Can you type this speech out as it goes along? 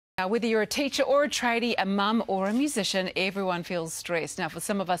Now, whether you're a teacher or a tradie, a mum or a musician, everyone feels stressed. Now, for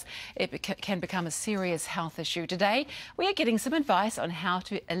some of us, it can become a serious health issue. Today, we are getting some advice on how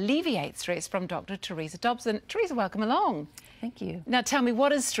to alleviate stress from Dr Theresa Dobson. Theresa, welcome along. Thank you. Now, tell me,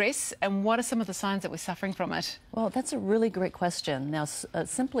 what is stress and what are some of the signs that we're suffering from it? Well, that's a really great question. Now,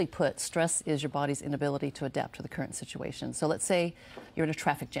 simply put, stress is your body's inability to adapt to the current situation. So let's say you're in a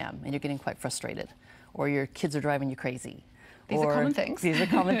traffic jam and you're getting quite frustrated, or your kids are driving you crazy. These are common things. These are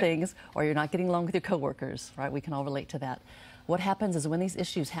common things, or you're not getting along with your coworkers, right? We can all relate to that. What happens is when these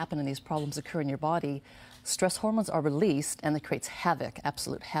issues happen and these problems occur in your body, stress hormones are released and it creates havoc,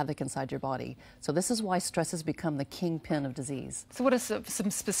 absolute havoc inside your body. So this is why stress has become the kingpin of disease. So what are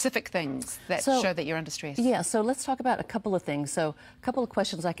some specific things that show that you're under stress? Yeah, so let's talk about a couple of things. So a couple of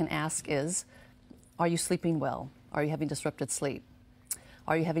questions I can ask is, are you sleeping well? Are you having disrupted sleep?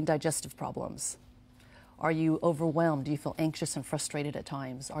 Are you having digestive problems? Are you overwhelmed? Do you feel anxious and frustrated at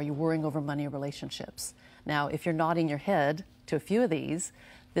times? Are you worrying over money or relationships? Now, if you're nodding your head to a few of these,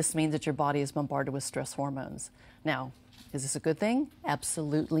 this means that your body is bombarded with stress hormones. Now, is this a good thing?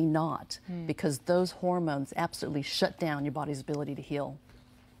 Absolutely not, because those hormones absolutely shut down your body's ability to heal.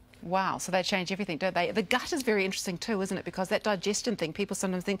 Wow, so they change everything, don't they? The gut is very interesting too, isn't it? Because that digestion thing, people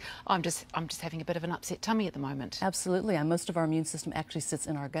sometimes think, oh, I'm just having a bit of an upset tummy at the moment. Absolutely, and most of our immune system actually sits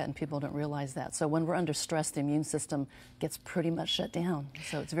in our gut, and people don't realize that. So when we're under stress, the immune system gets pretty much shut down.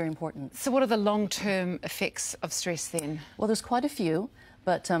 So it's very important. So what are the long-term effects of stress then? Well, there's quite a few,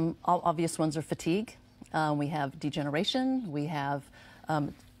 but all obvious ones are fatigue. We have degeneration. We have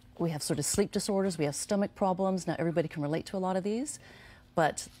sort of sleep disorders. We have stomach problems. Now everybody can relate to a lot of these.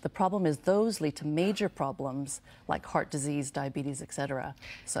 But the problem is those lead to major problems like heart disease, diabetes, etc.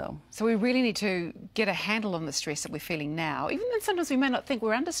 So we really need to get a handle on the stress that we're feeling now. Even though sometimes we may not think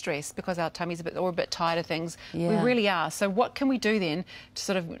we're under stress because our tummy's a bit tired of things. Yeah. We really are. So what can we do then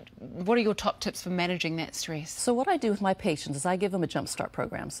to what are your top tips for managing that stress? So what I do with my patients is I give them a jumpstart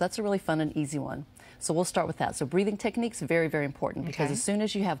program. So that's a really fun and easy one. So we'll start with that. So breathing techniques, very, very important, because as soon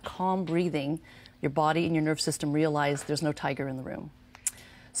as you have calm breathing, your body and your nerve system realize there's no tiger in the room.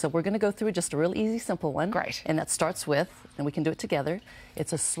 So we're going to go through just a real easy, simple one. Great. And that starts with, and we can do it together,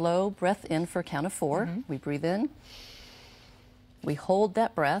 it's a slow breath in for a count of 4. We breathe in. We hold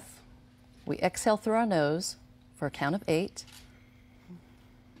that breath. We exhale through our nose for a count of 8.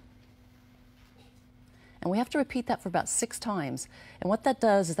 And we have to repeat that for about 6 times. And what that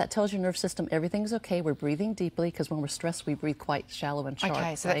does is that tells your nerve system everything's okay. We're breathing deeply, because when we're stressed, we breathe quite shallow and sharp.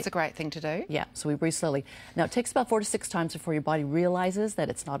 Okay, so that's a great thing to do. Yeah, so we breathe slowly. Now, it takes about 4 to 6 times before your body realizes that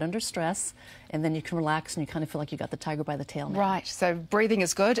it's not under stress, and then you can relax and you kind of feel like you got the tiger by the tail now. Right, so breathing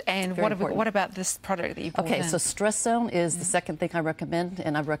is good. And what about this product that you brought in? Okay, so Stress Zone is the second thing I recommend,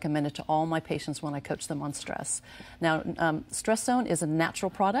 and I've recommended to all my patients when I coach them on stress. Now, Stress Zone is a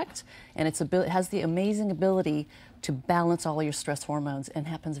natural product, and it has the amazing ability to balance all of your stress hormones, and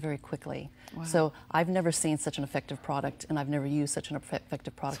happens very quickly. Wow. So I've never seen such an effective product, and I've never used such an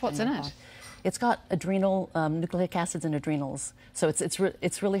effective product. So what's in it? It's got adrenal nucleic acids and adrenals. So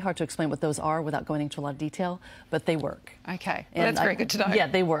it's really hard to explain what those are without going into a lot of detail, but they work. Okay, well, that's very good to know. Yeah,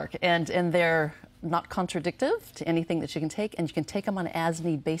 they work, and they're not contradictive to anything that you can take, and you can take them on an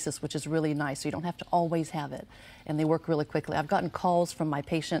as-need basis, which is really nice, so you don't have to always have it. And they work really quickly. I've gotten calls from my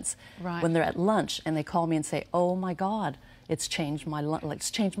patients when they're at lunch, and they call me and say, oh my God, it's changed my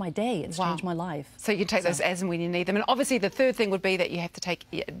day, it's changed my life. So you can take those as and when you need them. And obviously the third thing would be that you have to take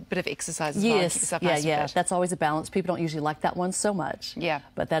a bit of exercise as well. Yes, yeah, that's always a balance. People don't usually like that one so much. Yeah.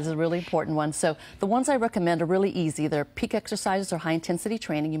 But that is a really important one. So the ones I recommend are really easy. They're peak exercises or high intensity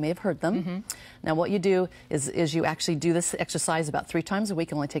training. You may have heard them. Now what you do is you actually do this exercise about 3 times a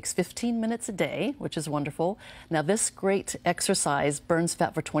week. It only takes 15 minutes a day, which is wonderful. Now this great exercise burns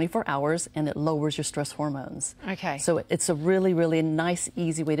fat for 24 hours and it lowers your stress hormones. Okay. So it's a really, really nice,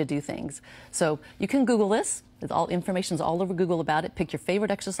 easy way to do things. So you can Google this. Information's all over Google about it. Pick your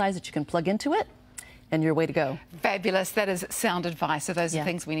favorite exercise that you can plug into it, and you're way to go. Fabulous. That is sound advice. So those are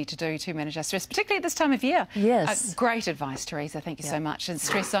things we need to do to manage our stress, particularly at this time of year. Yes. Great advice, Theresa. Thank you so much. And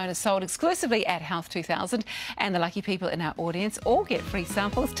Stress Zone is sold exclusively at Health 2000, and the lucky people in our audience all get free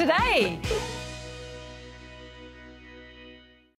samples today.